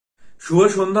শুভ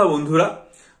সন্ধ্যা বন্ধুরা।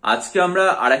 আজকে আমরা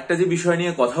আরেকটা যে বিষয়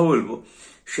নিয়ে কথা বলবো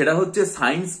সেটা হচ্ছে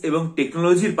সায়েন্স এবং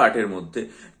টেকনোলজির পার্টের মধ্যে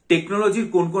টেকনোলজির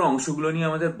কোন কোন অংশগুলো নিয়ে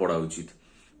আমাদের পড়া উচিত।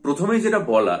 প্রথমেই যেটা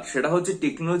বলা সেটা হচ্ছে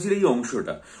টেকনোলজির এই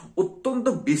অংশটা অত্যন্ত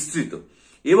বিস্তৃত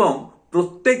এবং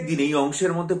প্রত্যেক দিন এই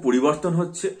অংশের মধ্যে পরিবর্তন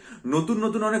হচ্ছে, নতুন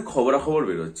নতুন অনেক খবরাখবর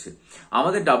বেরোচ্ছে।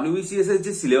 আমাদের WBCS এর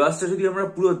যে সিলেবাসটা যদি আমরা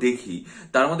পুরো দেখি,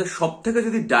 তার মধ্যে সব থেকে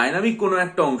যদি ডাইনামিক কোনো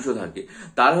একটা অংশ থাকে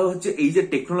তাহলে হচ্ছে এই যে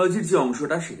টেকনোলজির যে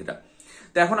অংশটা সেটা।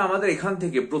 তো এখন আমাদের এখান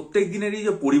থেকে প্রত্যেক দিনের এই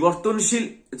যে পরিবর্তনশীল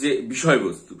যে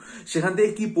বিষয়বস্তু সেখান থেকে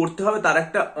কি পড়তে হবে তার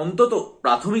একটা অন্তত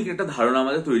প্রাথমিক একটা ধারণা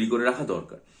আমাদের তৈরি করে রাখা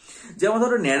দরকার। যেমন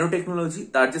ধরো ন্যানো টেকনোলজি,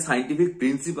 তার যে সাইন্টিফিক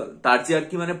প্রিন্সিপাল, তার যে আর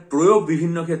কি মানে প্রয়োগ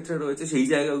বিভিন্ন ক্ষেত্রে রয়েছে সেই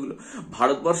জায়গাগুলো,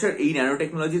 ভারতবর্ষের এই ন্যানো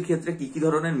টেকনোলজির ক্ষেত্রে কি কি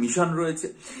ধরনের মিশন রয়েছে,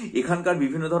 এখানকার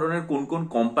বিভিন্ন ধরনের কোন কোন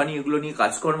কোম্পানি এগুলো নিয়ে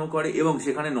কাজকর্ম করে এবং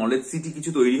সেখানে নলেজ সিটি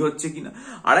কিছু তৈরি হচ্ছে কিনা।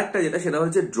 আর একটা যেটা সেটা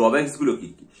হচ্ছে ড্রব্যাকস গুলো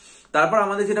কি কি। তারপর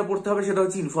আমাদের যেটা পড়তে হবে সেটা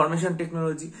হচ্ছে ইনফরমেশন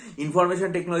টেকনোলজি। ইনফরমেশন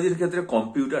টেকনোলজির ক্ষেত্রে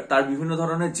কম্পিউটার, তার বিভিন্ন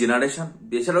ধরনের জেনারেশন,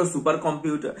 এছাড়াও সুপার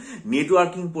কম্পিউটার,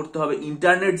 নেটওয়ার্কিং পড়তে হবে,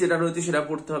 ইন্টারনেট যেটা রয়েছে সেটা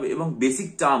পড়তে হবে এবং বেসিক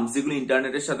টার্মস যেগুলো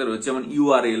ইন্টারনেটের সাথে রয়েছে যেমন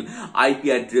URL, IP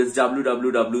address,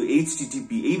 www, HTTP,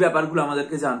 এই ব্যাপারগুলো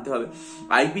আমাদেরকে জানতে হবে।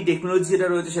 IP টেকনোলজি যেটা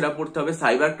রয়েছে সেটা পড়তে হবে।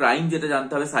 সাইবার ক্রাইম যেটা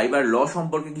জানতে হবে, সাইবার ল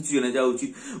সম্পর্কে কিছু জেনে যাওয়া উচিত।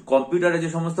 কম্পিউটারে যে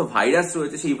সমস্ত ভাইরাস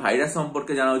রয়েছে সেই ভাইরাস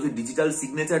সম্পর্কে জানা উচিত। ডিজিটাল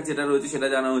সিগনেচার যেটা রয়েছে সেটা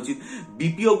জানা উচিত।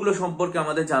 BPO গুলো সম্পর্কে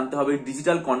আমাদের জানতে হবে।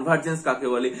 ডিজিটাল কনভার্জেন্স কাকে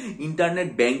বলে, ইন্টারনেট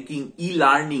ব্যাংকিং,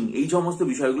 লার্নিং, এই সমস্ত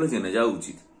বিষয়গুলো জেনে যাওয়া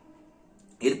উচিত।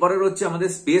 এরপরে হচ্ছে আমাদের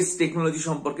স্পেস টেকনোলজি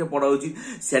সম্পর্কে পড়া উচিত।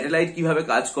 স্যাটেলাইট কিভাবে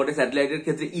কাজ করে, স্যাটেলাইটের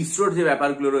ক্ষেত্রে ইসরোর যে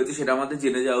ব্যাপারগুলো রয়েছে সেটা আমাদের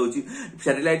জেনে যাওয়া উচিত।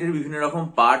 স্যাটেলাইটের বিভিন্ন রকম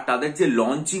পার্ট, তাদের যে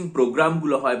লঞ্চিং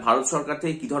প্রোগ্রামগুলো হয় ভারত সরকার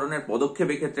থেকে কি ধরনের পদক্ষেপ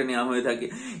এক্ষেত্রে নেওয়া হয়ে থাকে।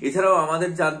 এছাড়াও আমাদের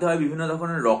জানতে হয় বিভিন্ন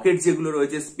ধরনের রকেট যেগুলো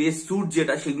রয়েছে, স্পেস স্যুট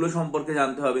যেটা, সেগুলো সম্পর্কে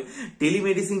জানতে হবে।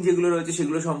 টেলিমেডিসিন যেগুলো রয়েছে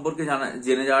সেগুলো সম্পর্কে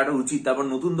জেনে যাওয়াটা উচিত। তারপর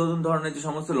নতুন নতুন ধরনের যে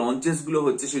সমস্ত লঞ্চেস গুলো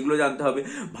হচ্ছে সেগুলো জানতে হবে।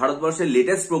 ভারতবর্ষের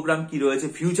লেটেস্ট প্রোগ্রাম কি রয়েছে,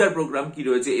 ফিউচার প্রোগ্রাম কি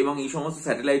রয়েছে এবং এই সমস্ত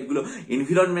স্যাটেলাইট গুলো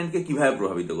এনভায়রনমেন্টকে কিভাবে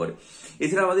প্রভাবিত করে।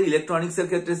 এছাড়া আমাদের ইলেকট্রনিক্স এর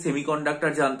ক্ষেত্রে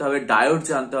সেমিকন্ডাক্টর জানতে হবে, ডায়োড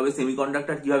জানতে হবে,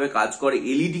 সেমিকন্ডাক্টর কিভাবে কাজ করে,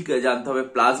 LED কে জানতে হবে,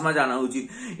 প্লাজমা জানা উচিত।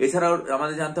 এছাড়াও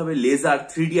আমাদের জানতে হবে লেজার,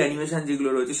 3D অ্যানিমেশন যেগুলো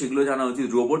রয়েছে সেগুলো জানা উচিত।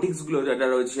 রোবোটিক্স গুলো যেটা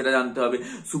রয়েছে সেটা জানতে হবে।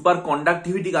 সুপার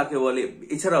কন্ডাক্টিভিটি কাকে বলে।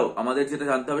 এছাড়াও আমাদের যেটা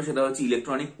জানতে হবে সেটা হচ্ছে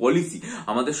ইলেকট্রনিক পলিসি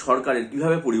আমাদের সরকারের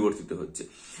কিভাবে পরিবর্তিত হচ্ছে।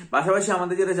 পাশাপাশি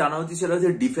আমাদের যেটা জানা উচিত সেটা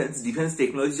হচ্ছে ডিফেন্স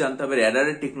টেকনোলজি জানতে হবে,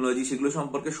 র্যাডারের টেকনোলজি, সেগুলো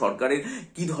সম্পর্কে সরকারের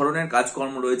কি ধরনের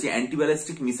কাজকর্ম রয়েছে,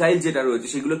 অ্যান্টিব্যালিস্টিক মিসাইল যেটা রয়েছে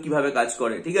সেগুলো কিভাবে কাজ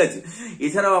করে, ঠিক আছে।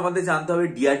 এছাড়াও আমাদের জানতে হবে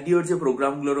DRDOর যে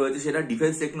প্রোগ্রামগুলো রয়েছে সেটা,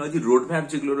 ডিফেন্স টেকনোলজি রোড ম্যাপ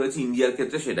যেগুলো রয়েছে ইন্ডিয়ার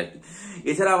ক্ষেত্রে সেটা কি।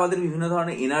 এছাড়া আমাদের বিভিন্ন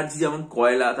ধরনের এনার্জি যেমন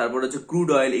কয়লা, তারপর হচ্ছে ক্রুড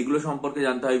অয়েল, এগুলো সম্পর্কে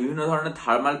জানতে হবে। বিভিন্ন ধরনের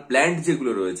থার্মাল প্ল্যান্ট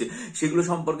যেগুলো রয়েছে সেগুলো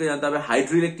সম্পর্কে জানতে হবে।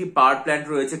 হাইড্রো ইলেকট্রিক পাওয়ার প্ল্যান্ট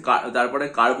রয়েছে, তারপরে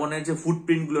কার্বনের যে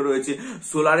ফুটপ্রিন্ট গুলো রয়েছে,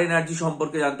 সোলার এনার্জি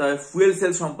সম্পর্কে জানতে হবে, ফুয়েল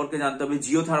সেল সম্পর্কে জানতে হবে,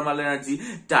 জিও থার্মাল এনার্জি,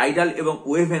 টাইডাল এবং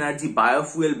ওয়েভ এনার্জি,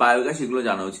 বায়োফুয়েল, বায়োগ্যাস, এগুলো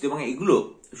জানা উচিত। এবং এগুলো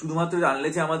শুধুমাত্র জানলে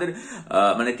যে আমাদের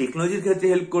মানে টেকনোলজির ক্ষেত্রে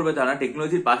হেল্প করবে তা না,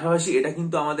 টেকনোলজির পাশাপাশি এটা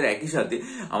কিন্তু আমাদের একই সাথে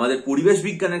আমাদের পরিবেশ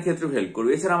বিজ্ঞানের ক্ষেত্রেও হেল্প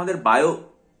করবে। এছাড়া আমাদের বায়ো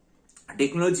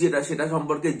টেকনোলজি সেটা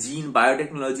সম্পর্কে জিন,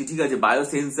 বায়োটেকনোলজি, ঠিক আছে,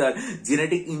 বায়োসেন্সার,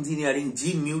 জেনেটিক ইঞ্জিনিয়ারিং,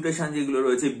 জিন মিউটেশন যেগুলো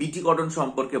রয়েছে, বিটি কটন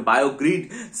সম্পর্কে, বায়োগ্রিড,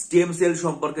 স্টেম সেল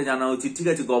সম্পর্কে জানা উচিত, ঠিক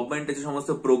আছে। গভর্নমেন্টের যে সমস্ত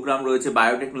প্রোগ্রাম রয়েছে,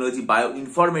 biotechnology, bio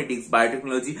informatics,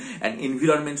 biotechnology and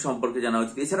environment সম্পর্কে জানা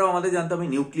উচিত। এছাড়াও আমাদের জানতে হবে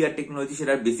নিউক্লিয়ার টেকনোলজি,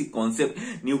 সেটার basic concept,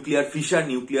 nuclear fission,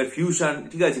 nuclear fusion,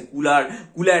 ঠিক আছে,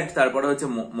 কুল্যান্ট, তারপরে হচ্ছে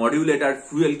মডিউলেটর,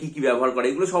 ফুয়েল কি কি ব্যবহার করে,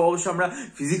 এগুলো সব অবশ্য আমরা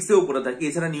ফিজিক্সেও পড়ে থাকি।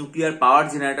 এছাড়া নিউক্লিয়ার পাওয়ার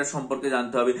জেনারেটর সম্পর্কে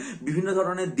জানতে হবে। বিভিন্ন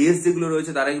ধরনের দেশ যেগুলো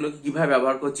রয়েছে তারা এগুলোকে কিভাবে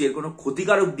ব্যবহার করছে, এর কোনো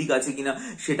ক্ষতিকারক দিক আছে কিনা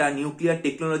সেটা, নিউক্লিয়ার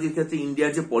টেকনোলজির ক্ষেত্রে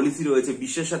ইন্ডিয়ার যে পলিসি রয়েছে,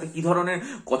 বিশ্বের সাথে কি ধরনের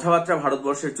কথাবার্তা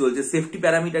ভারতবর্ষের চলছে, সেফটি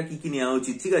প্যারামিটার কি কি নেওয়া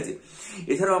উচিত, ঠিক আছে।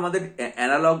 এছাড়াও আমাদের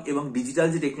অ্যানালগ এবং ডিজিটাল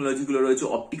যে টেকনোলজি গুলো রয়েছে,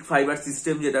 অপটিক ফাইবার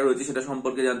সিস্টেম যেটা রয়েছে সেটা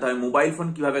সম্পর্কে জানতে হবে। মোবাইল ফোন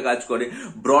কিভাবে কাজ করে,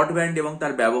 ব্রডব্যান্ড এবং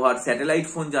তার ব্যবহার, স্যাটেলাইট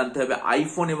ফোন জানতে হবে।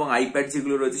 আইফোন এবং আইপ্যাড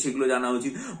যেগুলো রয়েছে সেগুলো জানা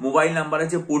উচিত। মোবাইল নাম্বারের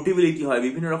যে পোর্টেবিলিটি হয়,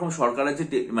 বিভিন্ন রকম সরকারের যে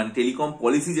মানে টেলিকম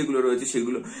পলিসি যেগুলো রয়েছে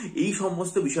সেগুলো, এই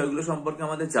সমস্ত বিষয়গুলো সম্পর্কে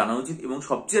আমাদের জানা উচিত। এবং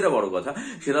সবচেয়ে বড় কথা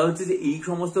সেটা হচ্ছে যে এই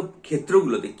সমস্ত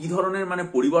ক্ষেত্রগুলোতে কি ধরনের মানে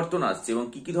পরিবর্তন আসছে এবং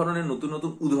কি কি ধরনের নতুন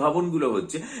নতুন উদ্ভাবনগুলো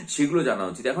হচ্ছে সেগুলো জানা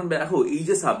উচিত। এখন দেখো এই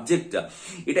যে সাবজেক্টটা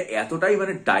এটা এতটাই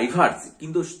মানে ডাইভার্স,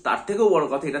 কিন্তু তার থেকেও বড়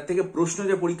কথা এটার থেকে প্রশ্ন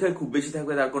যে পরীক্ষায় খুব বেশি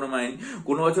থাকবে তার কোনো মানে নেই।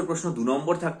 কোনো বছর প্রশ্ন 2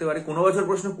 নম্বর থাকতে পারে, কোনো বছর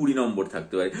প্রশ্ন 20 নম্বর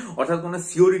থাকতে পারে, অর্থাৎ কোনো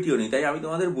সিওরিটিও নেই। তাই আমি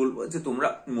তোমাদের বলবো যে তোমরা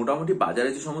মোটামুটি বাজারে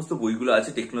যে সমস্ত বইগুলো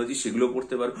আছে টেকনোলজি সেগুলো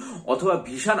পড়তে পারো, অথবা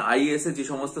ভিশন IAS এর যে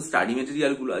সমস্ত স্টাডি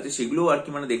মেটেরিয়াল গুলো আছে সেগুলোও আর কি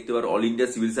মানে দেখতে পারো, অল ইন্ডিয়া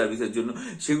সিভিল সার্ভিসের জন্য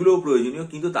সেগুলোও প্রয়োজনীয়।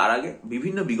 কিন্তু তার আগে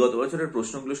বিভিন্ন বিগত বছরের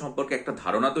প্রশ্নগুলো সম্পর্কে একটা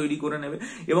ধারণা তৈরি করে নেবে,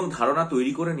 এবং ধারণা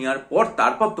তৈরি করে নেওয়ার পর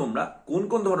তারপর তোমরা কোন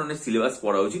কোন ধরনের সিলেবাস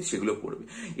পড়া উচিত সেগুলো পড়বে।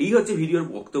 এই হচ্ছে ভিডিওর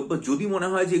বক্তব্য। যদি মনে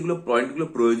হয় যে এগুলো পয়েন্টগুলো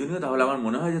প্রয়োজনীয়, তাহলে আমার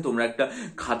মনে হয় যে তোমরা একটা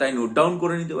খাতায় নোট ডাউন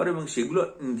করে নিতে পারো এবং সেগুলো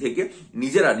থেকে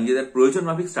নিজেদের প্রয়োজন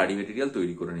মাফিক স্টাডি মেটেরিয়াল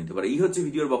তৈরি করে নিতে পারো। এই হচ্ছে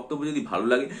ভিডিওর বক্তব্য। যদি ভালো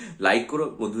লাগে লাইক করো,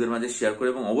 বন্ধুদের মাঝে শেয়ার করো,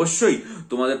 এবং অবশ্যই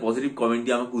তোমাদের পজিটিভ কমেন্ট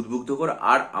দিয়ে আমাকে উদ্বুদ্ধ করো।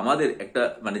 আর আমাদের একটা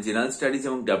মানে জেনারেল স্টাডিজ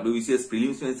এবং WBCS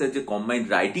প্রিলিমস মেন্সের যে কম্বাইন্ড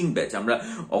রাইটিং ব্যাচ আমরা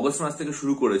অগস্ট মাস থেকে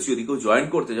শুরু করেছি, যদি কেউ জয়েন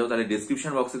করতে চাও তাহলে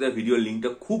ডেসক্রিপশন বক্সে দেওয়া ভিডিওর লিঙ্কটা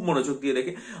খুব মনোযোগ দিয়ে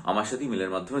দেখে আমার সাথে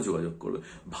ইমেলের মাধ্যমে যোগাযোগ করবে।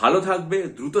 ভালো থাকবে,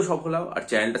 দ্রুত সফল হও, আর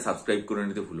চ্যানেলটা সাবস্ক্রাইব করে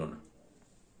নিতে ভুলো না।